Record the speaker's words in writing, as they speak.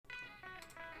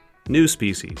New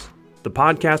Species, the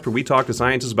podcast where we talk to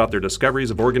scientists about their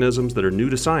discoveries of organisms that are new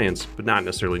to science, but not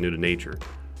necessarily new to nature.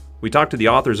 We talk to the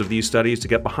authors of these studies to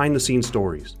get behind-the-scenes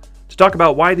stories, to talk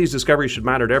about why these discoveries should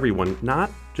matter to everyone, not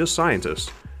just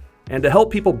scientists, and to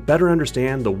help people better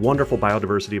understand the wonderful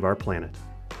biodiversity of our planet.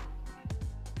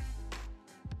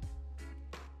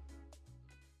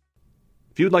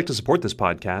 If you'd like to support this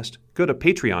podcast, go to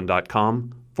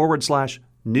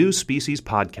patreon.com/New Species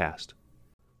Podcast.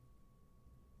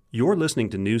 You're listening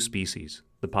to New Species,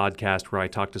 the podcast where I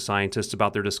talk to scientists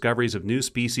about their discoveries of new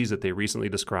species that they recently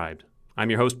described. I'm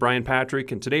your host, Brian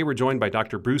Patrick, and today we're joined by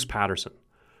Dr. Bruce Patterson.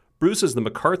 Bruce is the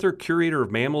MacArthur Curator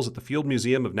of Mammals at the Field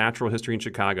Museum of Natural History in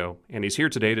Chicago, and he's here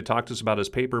today to talk to us about his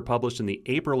paper published in the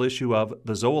April issue of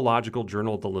the Zoological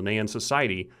Journal of the Linnean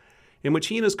Society, in which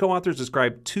he and his co-authors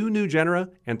describe 2 new genera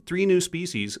and 3 new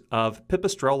species of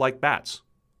pipistrelle-like bats.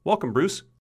 Welcome, Bruce.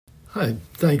 Hi,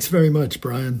 thanks very much,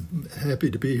 Brian.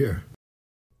 Happy to be here.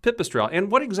 Pipistrelle,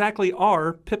 and what exactly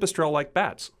are pipistrelle-like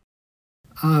bats?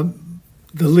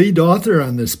 The lead author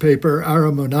on this paper,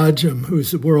 Ara Monajim,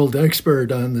 who's a world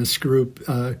expert on this group,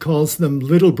 calls them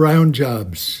little brown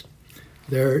jobs.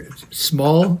 They're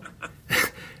small,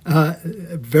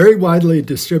 very widely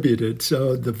distributed.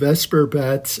 So the Vesper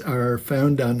bats are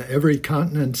found on every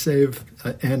continent save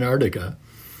Antarctica.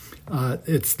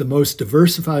 It's the most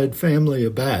diversified family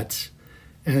of bats.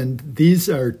 And these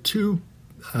are 2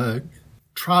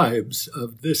 tribes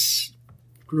of this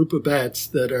group of bats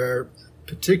that are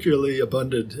particularly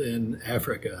abundant in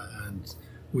Africa. And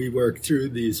we worked through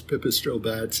these pipistrelle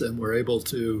bats and were able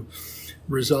to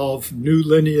resolve new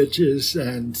lineages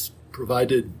and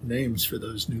provided names for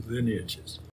those new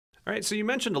lineages. All right, so you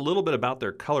mentioned a little bit about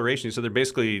their coloration. You said they're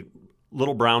basically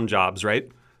little brown jobs, right?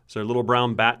 So they're little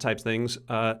brown bat type things.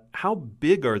 How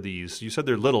big are these? You said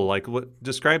they're little. Like, what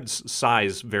describes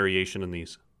size variation in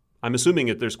these? I'm assuming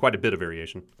that there's quite a bit of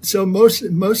variation. So most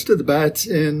of the bats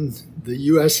in the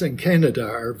U.S. and Canada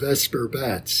are Vesper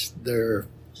bats. They're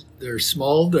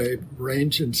small. They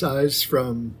range in size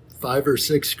from 5 or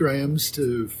 6 grams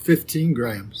to 15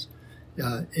 grams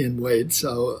in weight,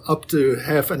 so up to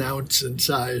half an ounce in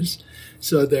size.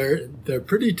 So they're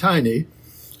pretty tiny.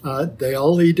 They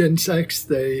all eat insects.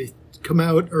 They come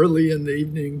out early in the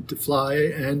evening to fly,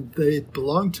 and they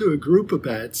belong to a group of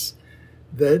bats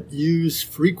that use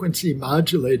frequency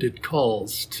modulated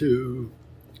calls to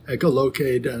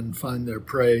echolocate and find their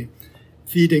prey,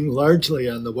 feeding largely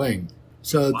on the wing.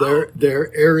 So Wow.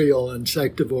 they're aerial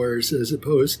insectivores as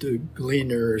opposed to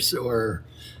gleaners or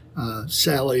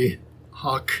Sally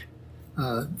hawk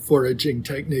foraging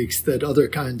techniques that other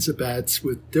kinds of bats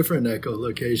with different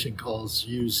echolocation calls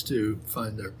use to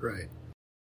find their prey.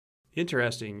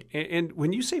 Interesting. And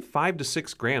when you say 5 to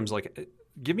 6 grams, like,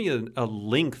 give me a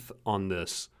length on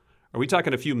this. Are we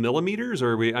talking a few millimeters,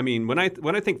 or are we? I mean, when I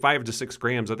think 5 to 6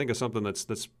 grams, I think of something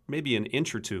that's maybe an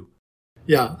inch or 2.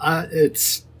 Yeah,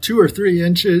 it's 2 or 3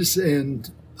 inches in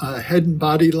head and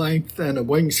body length and a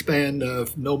wingspan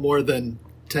of no more than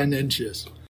 10 inches.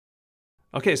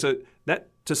 Okay, so that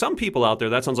to some people out there,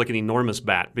 that sounds like an enormous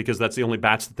bat because that's the only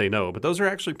bats that they know. But those are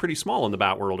actually pretty small in the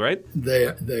bat world, right? They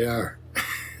are.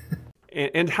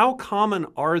 And how common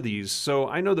are these? So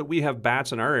I know that we have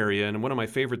bats in our area, and one of my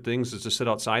favorite things is to sit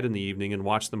outside in the evening and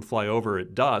watch them fly over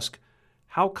at dusk.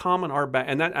 How common are bats?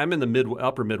 And that I'm in the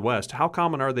upper Midwest. How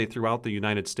common are they throughout the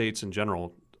United States in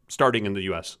general, starting in the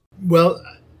U.S.? Well,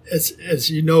 as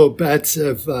you know, bats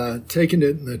have taken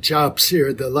it in the chops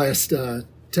here the last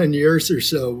 10 years or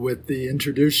so with the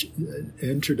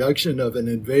introduction of an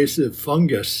invasive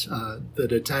fungus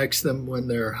that attacks them when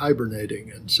they're hibernating.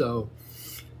 And so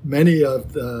many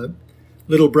of the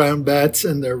little brown bats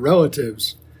and their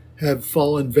relatives have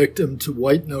fallen victim to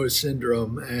white nose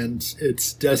syndrome, and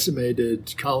it's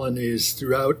decimated colonies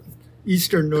throughout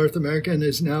eastern North America and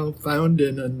is now found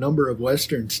in a number of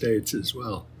western states as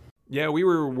well. Yeah, we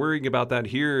were worrying about that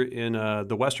here in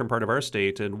the western part of our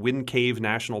state, in Wind Cave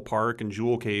National Park and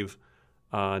Jewel Cave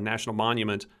National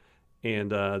Monument,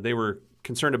 and they were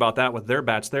concerned about that with their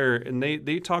bats there, and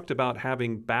they talked about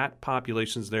having bat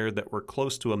populations there that were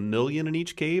close to 1 million in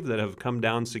each cave that have come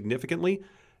down significantly.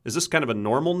 Is this kind of a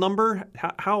normal number?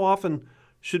 How often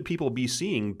should people be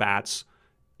seeing bats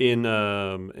in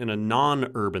a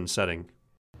non-urban setting?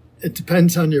 It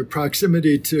depends on your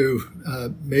proximity to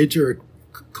major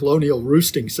colonial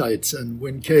roosting sites, and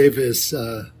Wind Cave is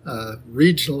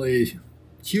regionally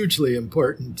hugely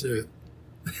important to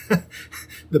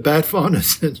the bat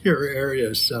faunas in your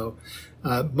area. So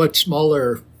much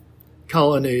smaller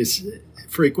colonies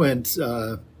frequent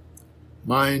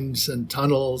mines and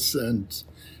tunnels and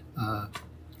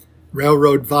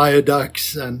railroad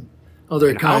viaducts and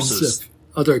other kinds houses.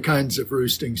 other kinds of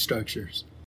roosting structures.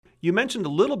 You mentioned a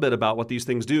little bit about what these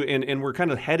things do, and we're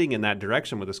kind of heading in that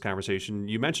direction with this conversation.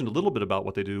 You mentioned a little bit about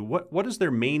what they do. What is their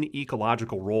main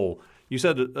ecological role? You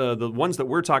said the ones that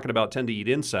we're talking about tend to eat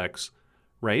insects,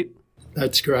 right?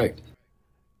 That's correct.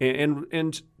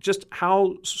 And just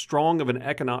how strong of an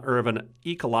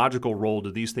ecological role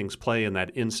do these things play in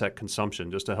that insect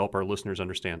consumption, just to help our listeners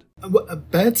understand?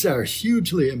 Bats are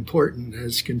hugely important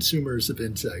as consumers of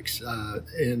insects.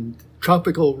 In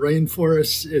tropical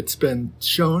rainforests, it's been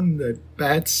shown that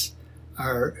bats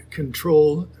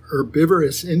control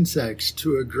herbivorous insects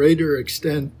to a greater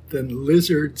extent than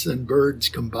lizards and birds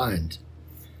combined.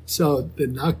 So the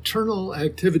nocturnal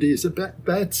activities of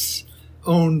bats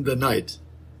own the night,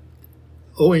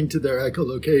 owing to their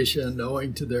echolocation,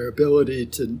 owing to their ability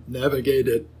to navigate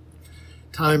at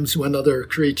times when other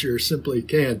creatures simply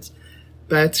can't.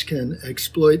 Bats can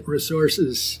exploit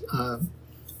resources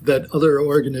that other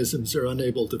organisms are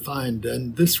unable to find.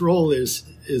 And this role is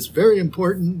very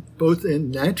important both in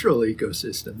natural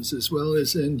ecosystems as well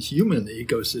as in human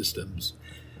ecosystems.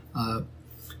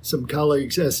 Some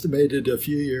colleagues estimated a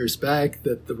few years back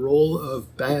that the role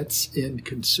of bats in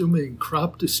consuming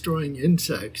crop-destroying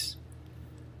insects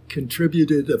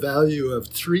contributed a value of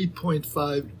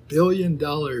 $3.5 billion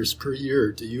per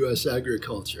year to U.S.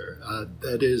 agriculture.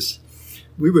 That is,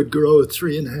 we would grow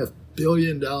 $3.5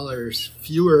 billion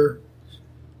fewer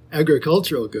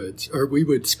agricultural goods, or we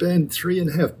would spend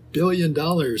 $3.5 billion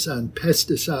on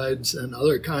pesticides and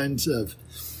other kinds of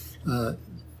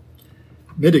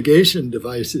mitigation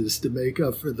devices to make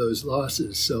up for those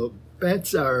losses. So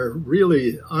bats are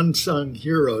really unsung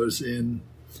heroes in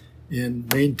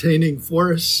maintaining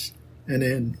forests and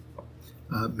in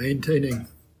maintaining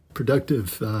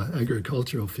productive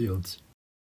agricultural fields.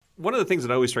 One of the things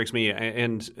that always strikes me,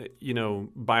 and,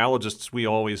 biologists, we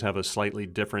always have a slightly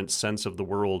different sense of the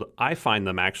world. I find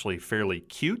them actually fairly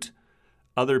cute.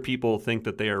 Other people think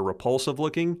that they are repulsive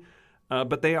looking,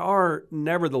 but they are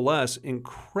nevertheless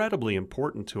incredibly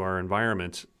important to our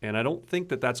environment. And I don't think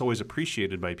that that's always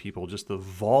appreciated by people, just the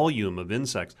volume of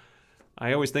insects.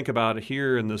 I always think about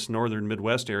here in this northern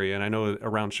Midwest area, and I know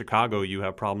around Chicago you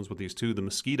have problems with these too, the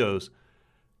mosquitoes.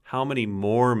 How many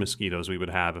more mosquitoes we would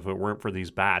have if it weren't for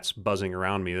these bats buzzing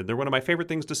around me. They're one of my favorite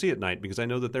things to see at night because I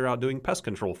know that they're out doing pest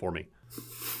control for me.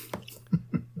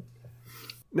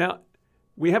 Now,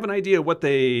 we have an idea what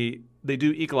they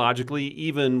do ecologically,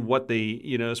 even what they,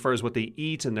 as far as what they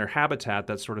eat and their habitat,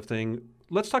 that sort of thing.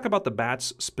 Let's talk about the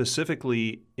bats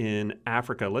specifically in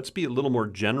Africa. Let's be a little more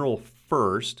general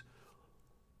first.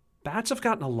 Bats have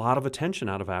gotten a lot of attention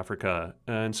out of Africa,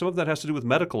 and some of that has to do with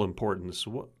medical importance.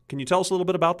 Can you tell us a little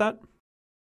bit about that?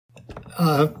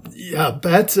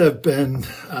 Bats have been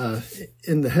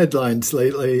in the headlines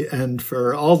lately, and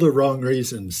for all the wrong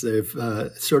reasons. They've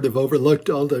sort of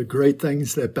overlooked all the great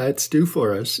things that bats do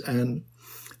for us and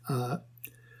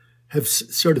have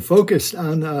sort of focused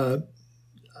on a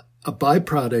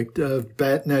byproduct of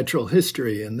bat natural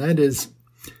history, and that is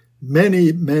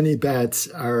many, many bats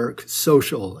are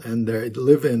social, and they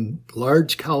live in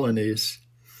large colonies.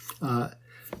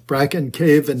 Bracken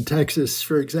Cave in Texas,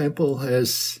 for example,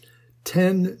 has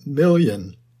 10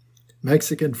 million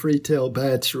Mexican free-tailed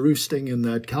bats roosting in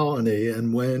that colony.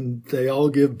 And when they all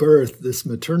give birth, this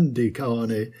maternity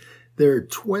colony, there are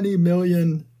 20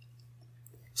 million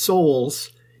souls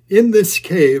in this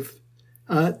cave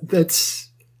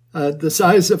that's the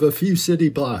size of a few city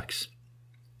blocks.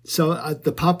 So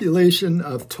the population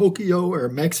of Tokyo or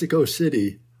Mexico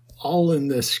City, all in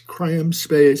this crammed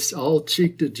space, all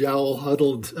cheek to jowl,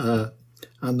 huddled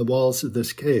on the walls of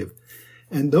this cave.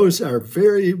 And those are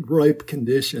very ripe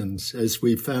conditions, as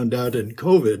we found out in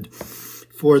COVID,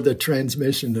 for the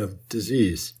transmission of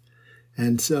disease.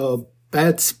 And so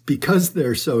bats, because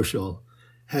they're social,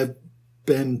 have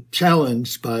been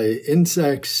challenged by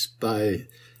insects, by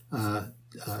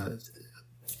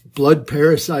blood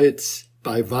parasites,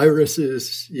 by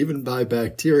viruses, even by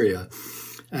bacteria,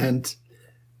 and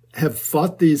have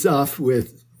fought these off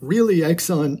with really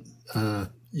excellent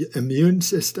immune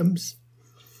systems.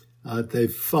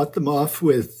 They've fought them off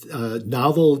with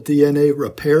novel DNA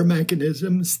repair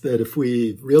mechanisms that if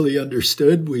we really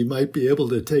understood, we might be able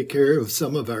to take care of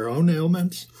some of our own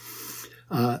ailments.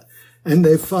 And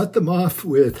they've fought them off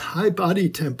with high body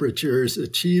temperatures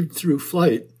achieved through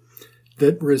flight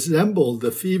that resemble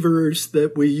the fevers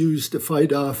that we use to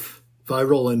fight off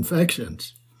viral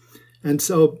infections. And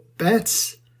so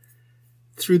bats,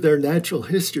 through their natural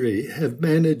history, have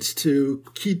managed to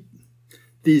keep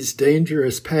these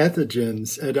dangerous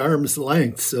pathogens at arm's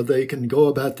length so they can go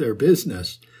about their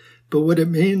business. But what it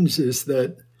means is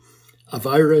that a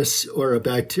virus or a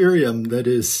bacterium that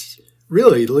is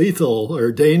really lethal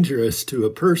or dangerous to a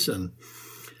person,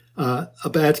 a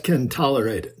bat can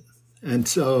tolerate it. And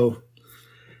so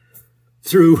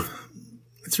through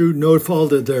no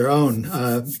fault of their own,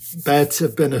 bats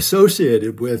have been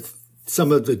associated with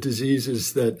some of the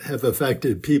diseases that have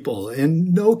affected people.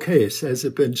 In no case has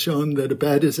it been shown that a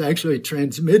bat has actually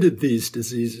transmitted these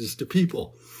diseases to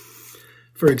people.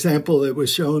 For example, it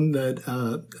was shown that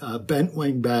a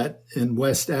bent-wing bat in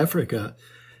West Africa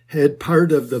had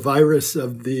part of the virus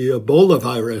of the Ebola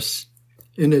virus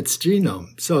in its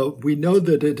genome. So we know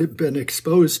that it had been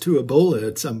exposed to Ebola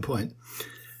at some point.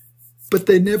 But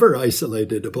they never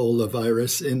isolated Ebola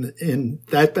virus in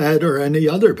that bat or any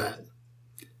other bat.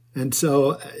 And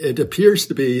so it appears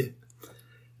to be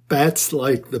bats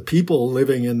like the people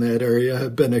living in that area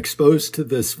have been exposed to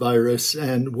this virus,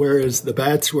 and whereas the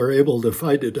bats were able to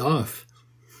fight it off,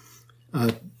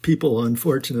 people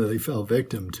unfortunately fell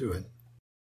victim to it.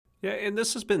 Yeah, and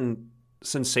this has been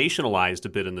sensationalized a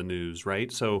bit in the news, right?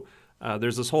 So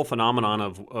there's this whole phenomenon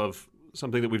of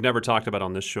something that we've never talked about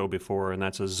on this show before, and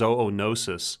that's a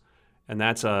zoonosis. And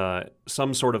that's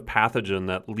some sort of pathogen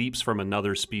that leaps from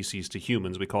another species to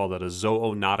humans. We call that a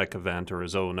zoonotic event or a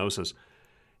zoonosis.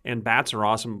 And bats are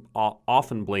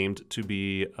often blamed to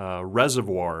be a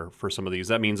reservoir for some of these.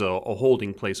 That means a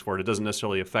holding place for it. It doesn't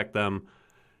necessarily affect them.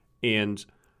 And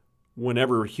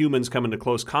whenever humans come into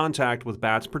close contact with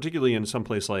bats, particularly in some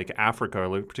place like Africa,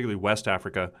 or particularly West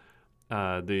Africa,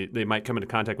 they might come into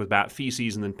contact with bat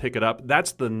feces and then pick it up.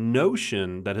 That's the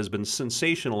notion that has been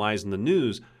sensationalized in the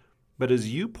news. But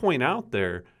as you point out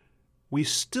there, we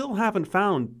still haven't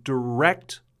found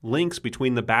direct links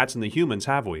between the bats and the humans,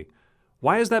 have we?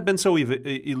 Why has that been so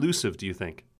elusive, do you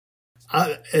think?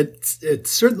 It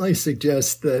certainly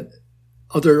suggests that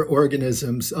other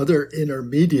organisms, other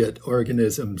intermediate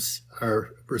organisms are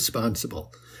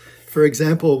responsible. For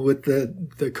example, with the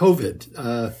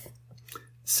COVID,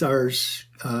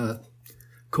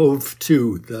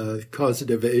 SARS-CoV-2, the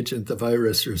causative agent, the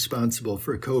virus responsible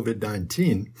for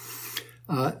COVID-19,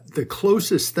 the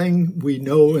closest thing we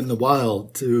know in the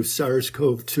wild to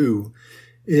SARS-CoV-2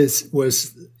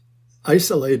 was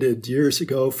isolated years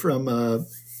ago from an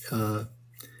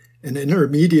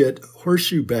intermediate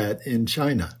horseshoe bat in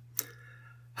China.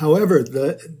 However,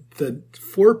 the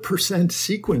 4%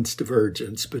 sequence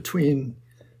divergence between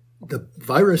the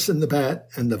virus in the bat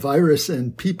and the virus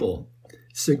in people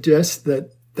suggests that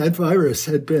that virus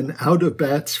had been out of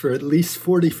bats for at least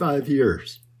 45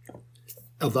 years,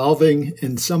 evolving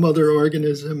in some other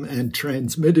organism and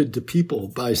transmitted to people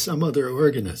by some other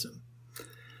organism.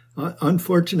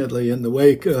 Unfortunately, in the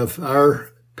wake of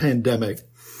our pandemic,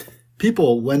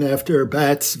 people went after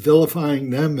bats, vilifying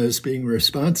them as being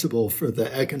responsible for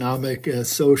the economic,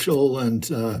 social, and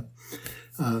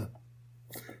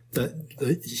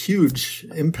the huge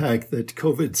impact that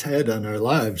COVID's had on our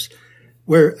lives,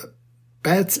 where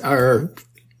bats are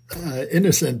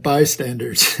innocent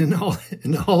bystanders in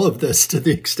all of this, to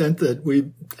the extent that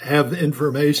we have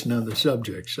information on the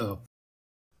subject. So,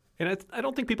 and I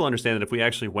don't think people understand that if we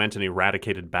actually went and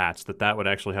eradicated bats, that would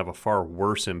actually have a far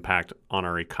worse impact on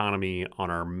our economy, on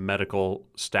our medical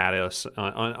status,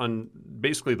 on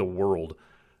basically the world.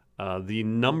 The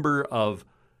number of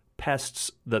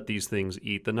pests that these things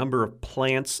eat, the number of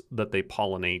plants that they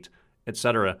pollinate,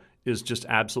 etc., is just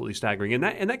absolutely staggering. And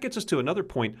that gets us to another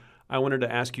point I wanted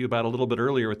to ask you about a little bit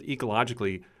earlier with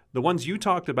ecologically. The ones you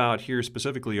talked about here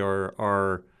specifically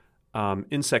are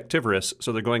insectivorous,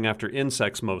 so they're going after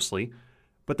insects mostly.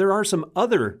 But there are some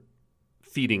other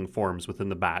feeding forms within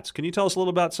the bats. Can you tell us a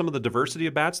little about some of the diversity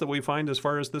of bats that we find as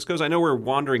far as this goes? I know we're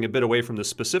wandering a bit away from this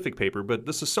specific paper, but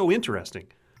this is so interesting.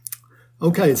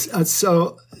 Okay,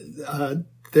 so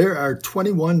there are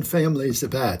 21 families of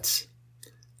bats,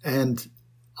 and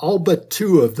all but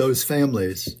 2 of those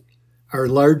families are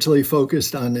largely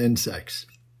focused on insects.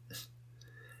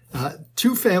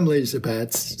 2 families of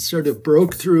bats sort of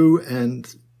broke through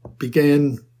and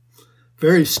began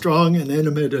very strong and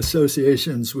intimate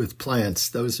associations with plants.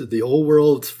 Those are the Old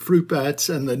World fruit bats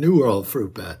and the New World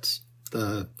fruit bats,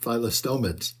 the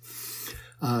Phylostomids.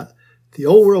 The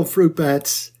Old World fruit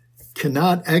bats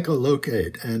cannot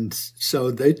echolocate, and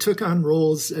so they took on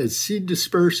roles as seed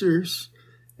dispersers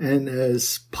and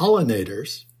as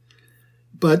pollinators,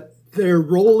 but their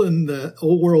role in the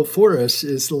Old World forests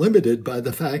is limited by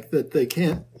the fact that they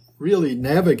can't really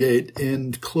navigate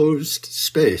in closed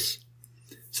space.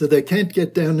 So they can't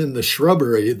get down in the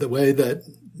shrubbery the way that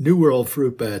New World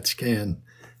fruit bats can.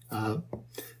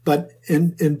 But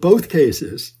in both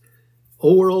cases,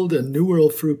 Old World and New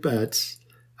World fruit bats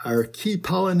are key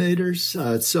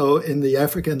pollinators. So in the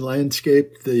African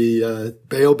landscape, the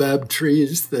baobab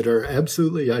trees that are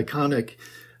absolutely iconic,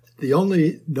 the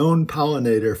only known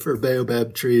pollinator for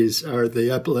baobab trees are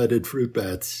the epauleted fruit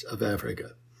bats of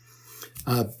Africa.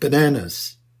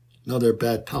 Bananas, another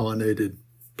bat-pollinated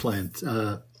plant.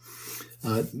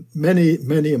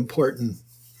 Many important,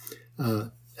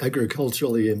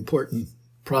 agriculturally important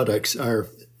products are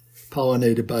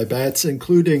pollinated by bats,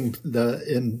 including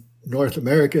in North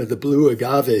America, the blue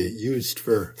agave used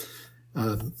for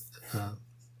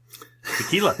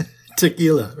tequila.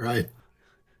 Tequila, right.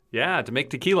 Yeah, to make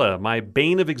tequila, my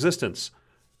bane of existence.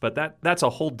 But that's a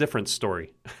whole different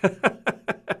story.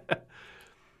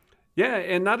 Yeah,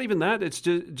 and not even that. It's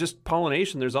just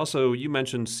pollination. There's also, you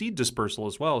mentioned seed dispersal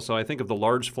as well. So I think of the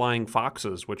large flying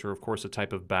foxes, which are, of course, a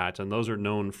type of bat. And those are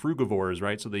known frugivores,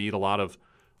 right? So they eat a lot of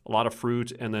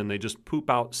fruit, and then they just poop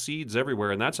out seeds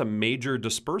everywhere. And that's a major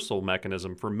dispersal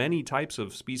mechanism for many types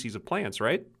of species of plants,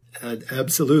 right?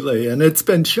 Absolutely. And it's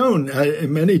been shown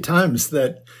many times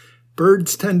that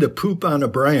birds tend to poop on a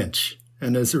branch.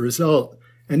 And as a result,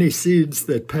 any seeds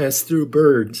that pass through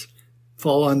birds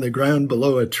fall on the ground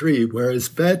below a tree, whereas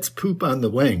bats poop on the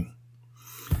wing.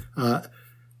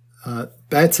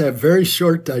 Bats have very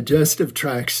short digestive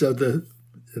tracts, so the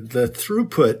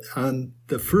throughput on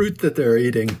the fruit that they're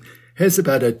eating has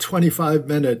about a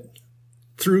 25-minute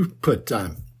throughput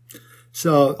time.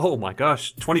 So, oh my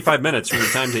gosh, 25 minutes from the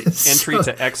time to entry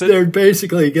to exit? They're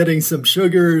basically getting some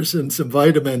sugars and some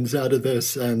vitamins out of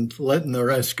this and letting the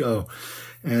rest go.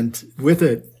 And with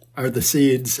it are the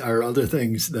seeds, are other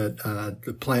things that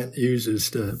the plant uses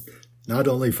to not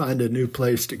only find a new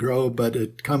place to grow, but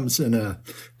it comes in a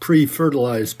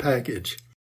pre-fertilized package.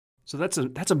 So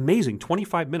that's amazing,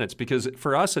 25 minutes, because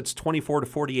for us it's 24 to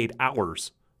 48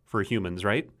 hours for humans,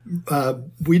 right?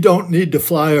 We don't need to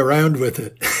fly around with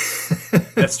it.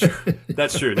 That's true.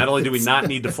 That's true. Not only do we not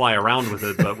need to fly around with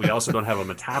it, but we also don't have a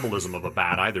metabolism of a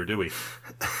bat either, do we?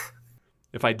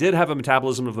 If I did have a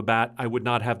metabolism of a bat, I would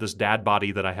not have this dad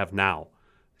body that I have now.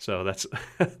 So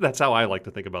that's how I like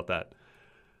to think about that.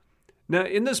 Now,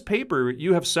 in this paper,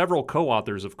 you have several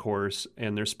co-authors, of course,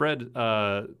 and they're spread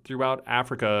throughout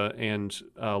Africa and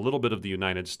a little bit of the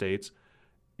United States.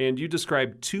 And you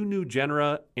described 2 new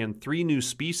genera and 3 new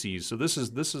species. So this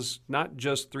is not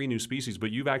just 3 new species, but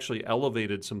you've actually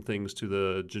elevated some things to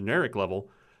the generic level.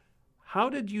 How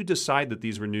did you decide that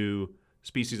these were new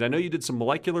species? I know you did some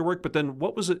molecular work, but then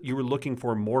what was it you were looking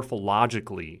for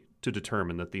morphologically to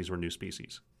determine that these were new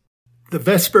species? The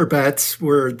Vesper bats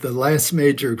were the last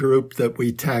major group that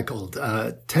we tackled.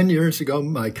 10 years ago,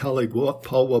 my colleague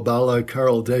Paul Wabala,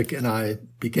 Carl Dick, and I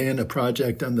began a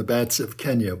project on the bats of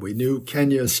Kenya. We knew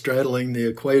Kenya, straddling the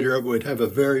equator, would have a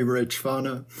very rich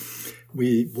fauna.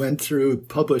 We went through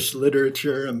published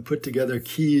literature and put together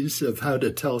keys of how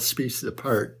to tell species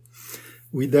apart.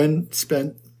 We then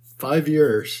spent 5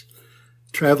 years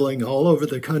traveling all over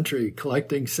the country,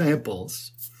 collecting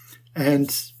samples,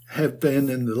 and have been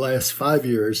in the last 5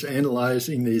 years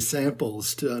analyzing these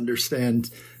samples to understand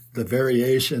the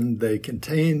variation they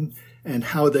contain and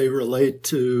how they relate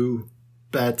to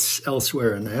bats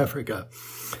elsewhere in Africa.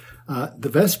 The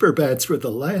Vesper bats were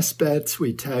the last bats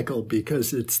we tackled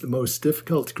because it's the most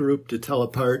difficult group to tell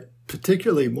apart,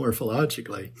 particularly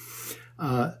morphologically.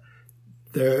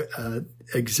 Their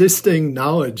existing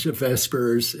knowledge of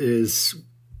Vespers is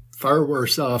far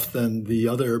worse off than the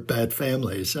other bat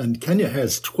families. And Kenya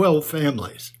has 12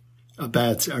 families of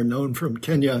bats are known from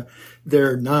Kenya.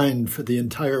 There are 9 for the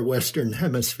entire Western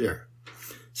Hemisphere.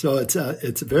 So it's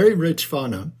a very rich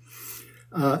fauna.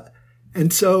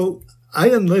 And so I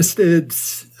enlisted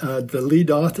the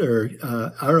lead author,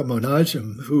 Ara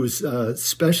Monajim, who's a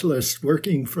specialist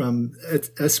working from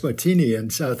Eswatini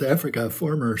in South Africa,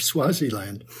 former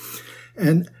Swaziland.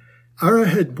 And Ara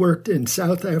had worked in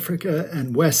South Africa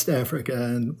and West Africa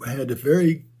and had a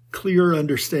very clear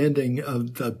understanding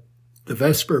of the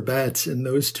Vesper bats in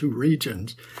those 2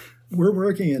 regions. We're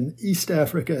working in East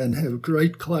Africa and have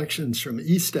great collections from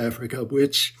East Africa,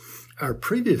 which our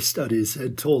previous studies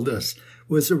had told us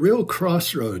was a real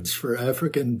crossroads for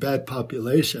African bat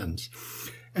populations.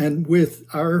 And with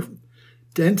our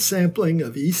dense sampling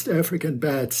of East African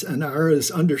bats and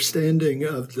Ara's understanding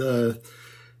of the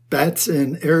bats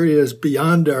in areas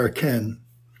beyond our ken,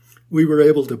 we were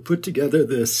able to put together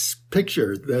this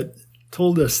picture that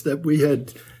told us that we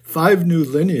had 5 new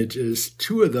lineages,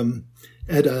 2 of them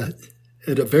at a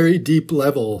very deep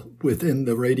level within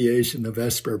the radiation of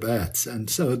Vesper bats. And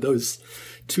so those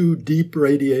 2 deep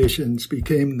radiations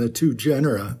became the 2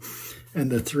 genera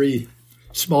and the 3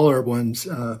 smaller ones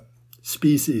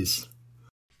species.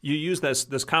 You use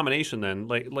this combination then,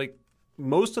 like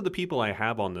most of the people I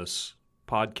have on this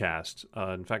podcast,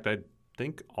 in fact, I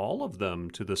think all of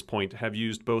them to this point have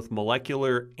used both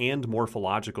molecular and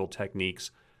morphological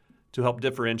techniques to help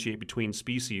differentiate between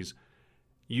species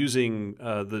using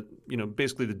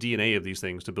basically the DNA of these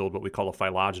things to build what we call a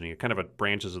phylogeny, kind of a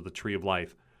branches of the tree of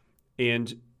life.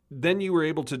 And then you were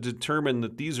able to determine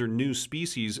that these are new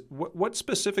species. What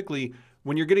specifically,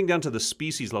 when you're getting down to the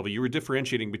species level, you were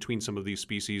differentiating between some of these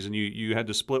species, and you had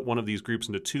to split one of these groups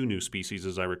into two new species,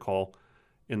 as I recall,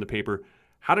 in the paper.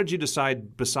 How did you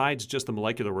decide, besides just the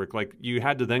molecular work, like you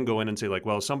had to then go in and say, like,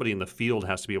 well, somebody in the field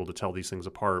has to be able to tell these things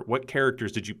apart. What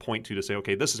characters did you point to say,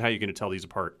 okay, this is how you're going to tell these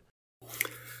apart?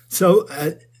 So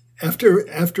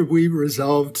after we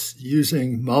resolved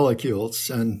using molecules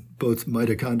and both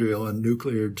mitochondrial and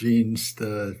nuclear genes,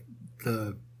 the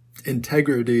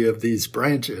integrity of these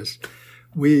branches,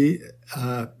 we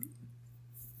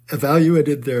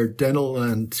evaluated their dental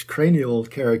and cranial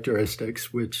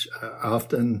characteristics, which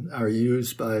often are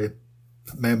used by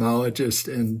mammalogists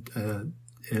in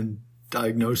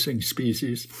diagnosing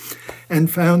species,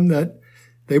 and found that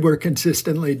they were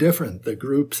consistently different. The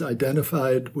groups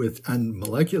identified with, on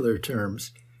molecular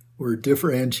terms, were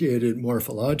differentiated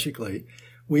morphologically.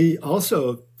 We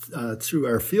also, through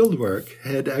our fieldwork,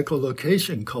 had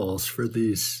echolocation calls for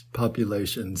these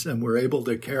populations and were able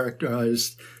to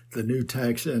characterize the new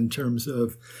taxa in terms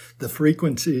of the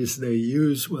frequencies they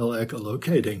use while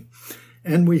echolocating.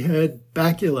 And we had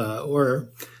bacula,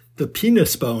 or the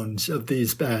penis bones of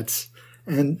these bats.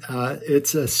 And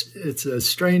it's a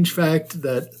strange fact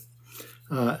that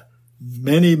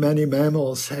many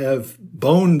mammals have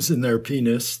bones in their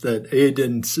penis that aid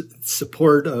in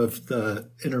support of the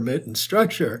intermittent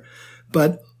structure,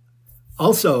 but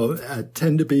also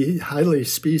tend to be highly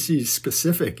species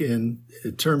specific in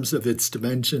terms of its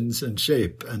dimensions and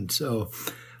shape. And so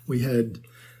we had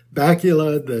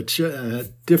bacula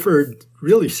that differed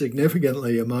really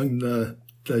significantly among the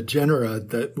genera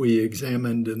that we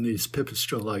examined in these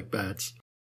pipistrelle-like bats.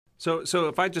 So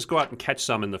if I just go out and catch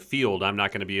some in the field, I'm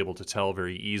not going to be able to tell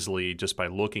very easily just by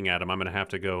looking at them. I'm going to have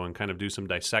to go and kind of do some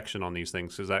dissection on these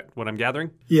things. Is that what I'm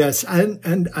gathering? Yes,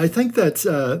 and I think that's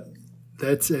a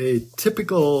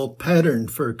typical pattern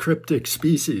for cryptic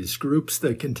species. Groups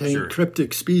that contain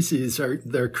cryptic species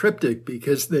they're cryptic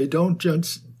because they don't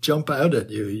just jump out at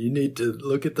you. You need to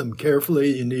look at them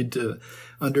carefully. You need to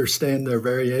understand their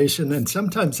variation. And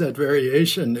sometimes that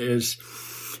variation is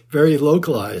very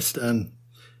localized, and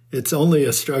it's only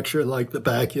a structure like the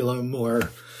baculum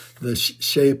or the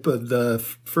shape of the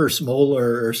first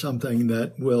molar or something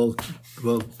that will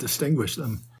distinguish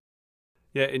them.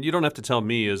 Yeah, and you don't have to tell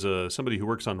me as somebody who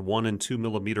works on 1 and 2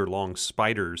 millimeter long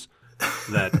spiders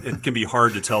that it can be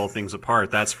hard to tell things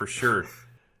apart, that's for sure.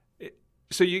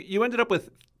 So you ended up with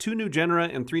 2 new genera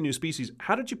and 3 new species.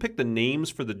 How did you pick the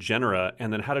names for the genera,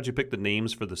 and then how did you pick the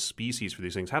names for the species for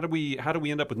these things? How do we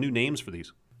end up with new names for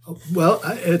these? Well,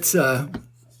 it's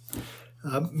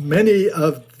many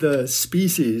of the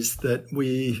species that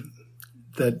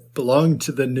belong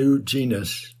to the new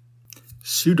genus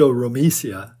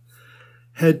Pseudoromisia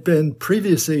had been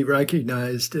previously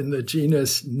recognized in the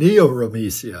genus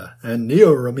Neoromisia, and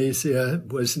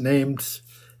Neoromisia was named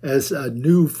as a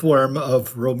new form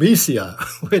of Romisia,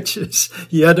 which is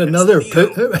yet another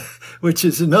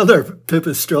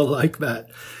pipistrelle-like bat.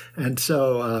 And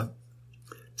so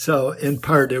in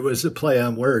part it was a play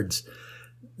on words.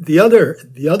 The other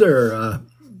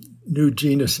new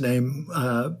genus name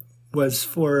was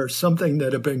for something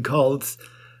that had been called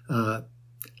a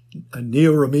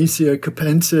Neoromisia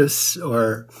capensis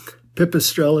or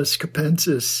Pipistrellus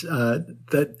capensis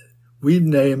that we've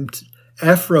named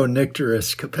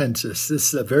Afronycterus capensis. This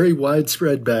is a very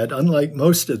widespread bat, unlike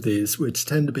most of these, which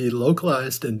tend to be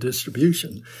localized in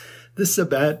distribution. This is a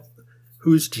bat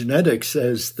whose genetics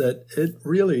says that it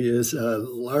really is a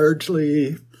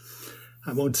largely,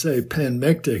 I won't say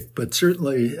panmictic, but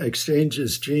certainly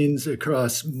exchanges genes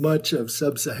across much of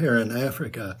sub-Saharan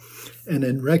Africa. And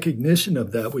in recognition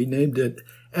of that, we named it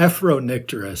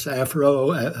Afronycterus,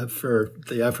 Afro for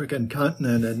the African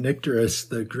continent, and Nycterus,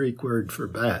 the Greek word for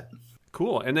bat.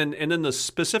 Cool. And then the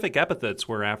specific epithets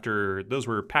were those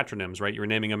were patronyms, right? You were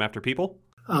naming them after people?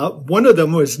 One of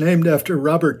them was named after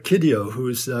Robert Kidio,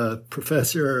 who's a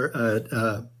professor at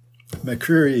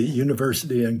Makerere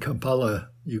University in Kampala,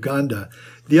 Uganda.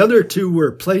 The other 2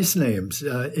 were place names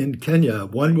in Kenya.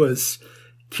 One was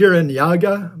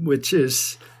Kirinyaga, which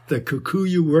is the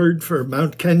Kikuyu word for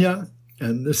Mount Kenya,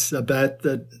 and this is a bat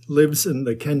that lives in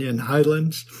the Kenyan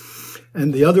highlands.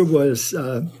 And the other was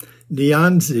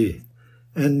Nyanzi.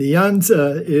 And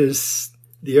Nyanza is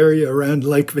the area around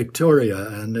Lake Victoria,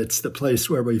 and it's the place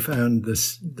where we found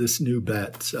this new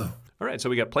bat. So, all right, so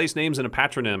we got place names and a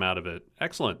patronym out of it.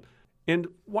 Excellent. And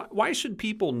why should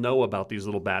people know about these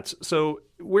little bats? So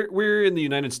we're in the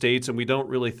United States, and we don't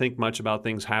really think much about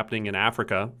things happening in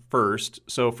Africa first.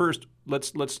 So first,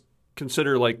 let's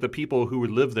consider like the people who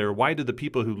would live there. Why do the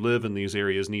people who live in these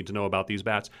areas need to know about these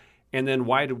bats? And then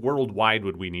worldwide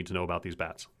would we need to know about these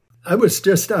bats? I was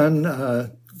just on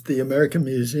the American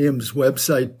Museum's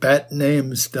website,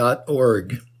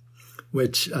 batnames.org,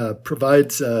 which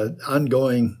provides an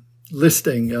ongoing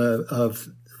listing of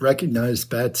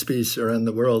recognized bat species around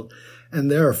the world.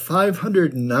 And there are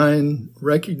 509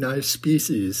 recognized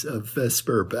species of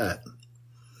Vesper bat.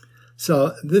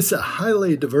 So this is a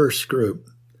highly diverse group.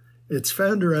 It's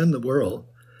found around the world.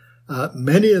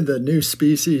 Many of the new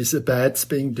species of bats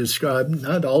being described,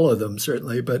 not all of them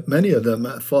certainly, but many of them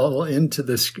fall into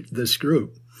this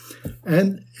group.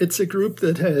 And it's a group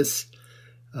that has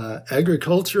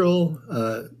agricultural,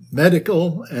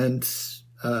 medical, and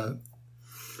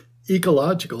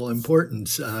ecological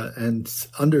importance, and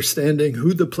understanding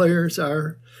who the players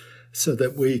are so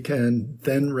that we can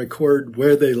then record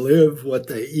where they live, what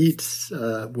they eat,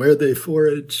 where they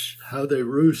forage, how they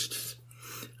roost.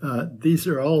 These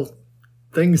are all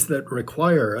things that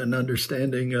require an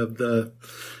understanding of the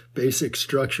basic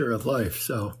structure of life.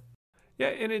 So, yeah,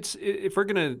 and if we're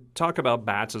going to talk about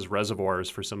bats as reservoirs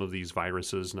for some of these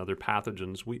viruses and other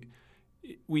pathogens,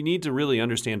 we need to really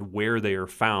understand where they are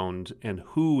found and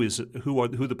who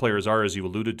the players are, as you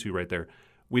alluded to right there.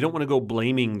 We don't want to go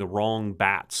blaming the wrong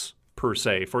bats per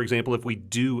se. For example, if we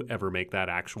do ever make that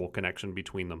actual connection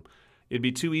between them, it'd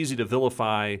be too easy to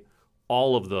vilify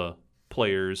all of the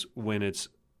players when it's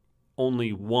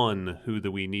only one who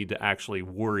that we need to actually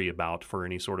worry about for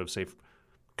any sort of safe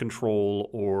control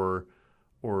or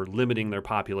limiting their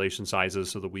population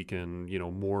sizes so that we can,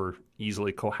 more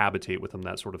easily cohabitate with them,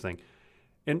 that sort of thing.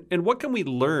 And what can we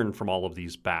learn from all of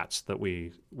these bats that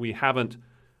we haven't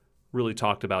really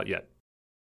talked about yet?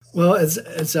 Well,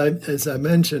 as I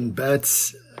mentioned,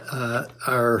 bats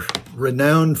are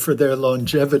renowned for their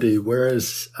longevity,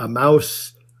 whereas a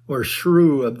mouse or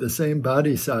shrew of the same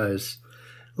body size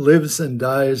lives and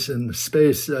dies in the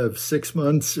space of 6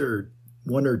 months or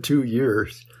 1 or 2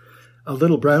 years. A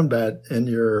little brown bat in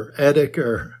your attic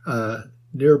or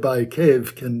nearby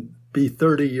cave can be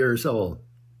 30 years old.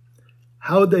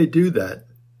 How they do that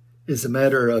is a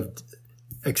matter of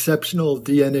exceptional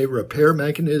DNA repair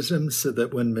mechanisms so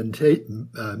that when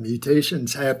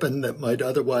mutations happen that might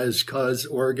otherwise cause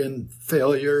organ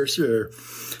failures or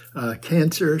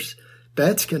cancers,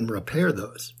 bats can repair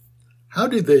those. How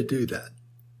do they do that?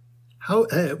 How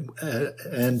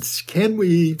and can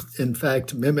we, in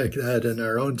fact, mimic that in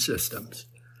our own systems?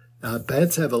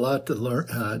 Bats have a lot to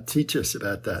learn, teach us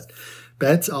about that.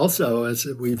 Bats also, as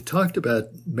we've talked about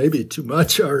maybe too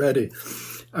much already,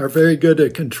 are very good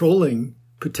at controlling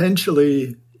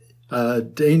potentially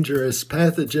dangerous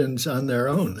pathogens on their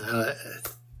own.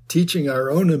 Teaching our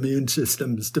own immune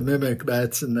systems to mimic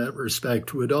bats in that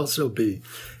respect would also be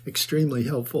extremely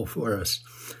helpful for us.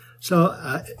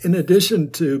 So in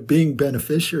addition to being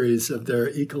beneficiaries of their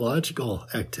ecological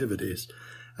activities,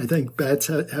 I think bats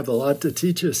have a lot to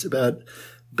teach us about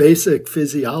basic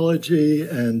physiology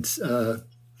and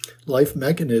life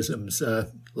mechanisms.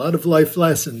 A lot of life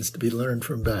lessons to be learned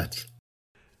from bats.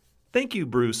 Thank you,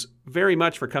 Bruce, very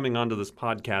much for coming onto this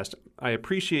podcast. I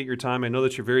appreciate your time. I know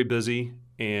that you're very busy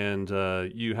and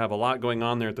you have a lot going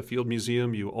on there at the Field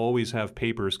Museum. You always have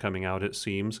papers coming out, it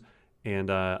seems.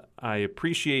 And I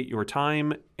appreciate your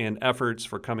time and efforts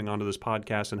for coming onto this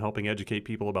podcast and helping educate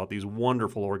people about these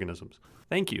wonderful organisms.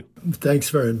 Thank you. Thanks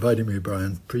for inviting me,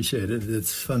 Brian. Appreciate it.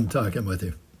 It's fun talking with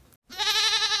you.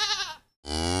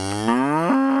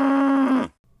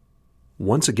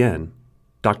 Once again,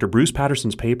 Dr. Bruce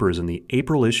Patterson's paper is in the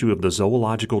April issue of the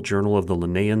Zoological Journal of the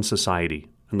Linnaean Society,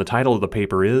 and the title of the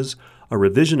paper is A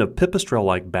Revision of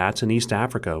Pipistrelle-like Bats in East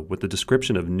Africa with the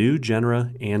Description of New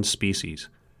Genera and Species.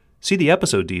 See the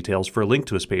episode details for a link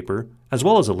to his paper, as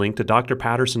well as a link to Dr.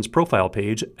 Patterson's profile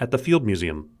page at the Field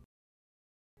Museum.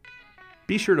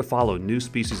 Be sure to follow New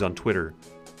Species on Twitter,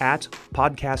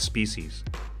 @PodcastSpecies,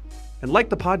 and like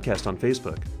the podcast on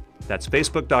Facebook. That's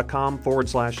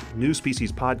facebook.com/New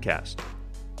Species Podcast.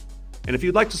 And if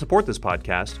you'd like to support this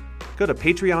podcast, go to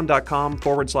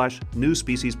patreon.com/New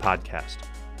Species Podcast.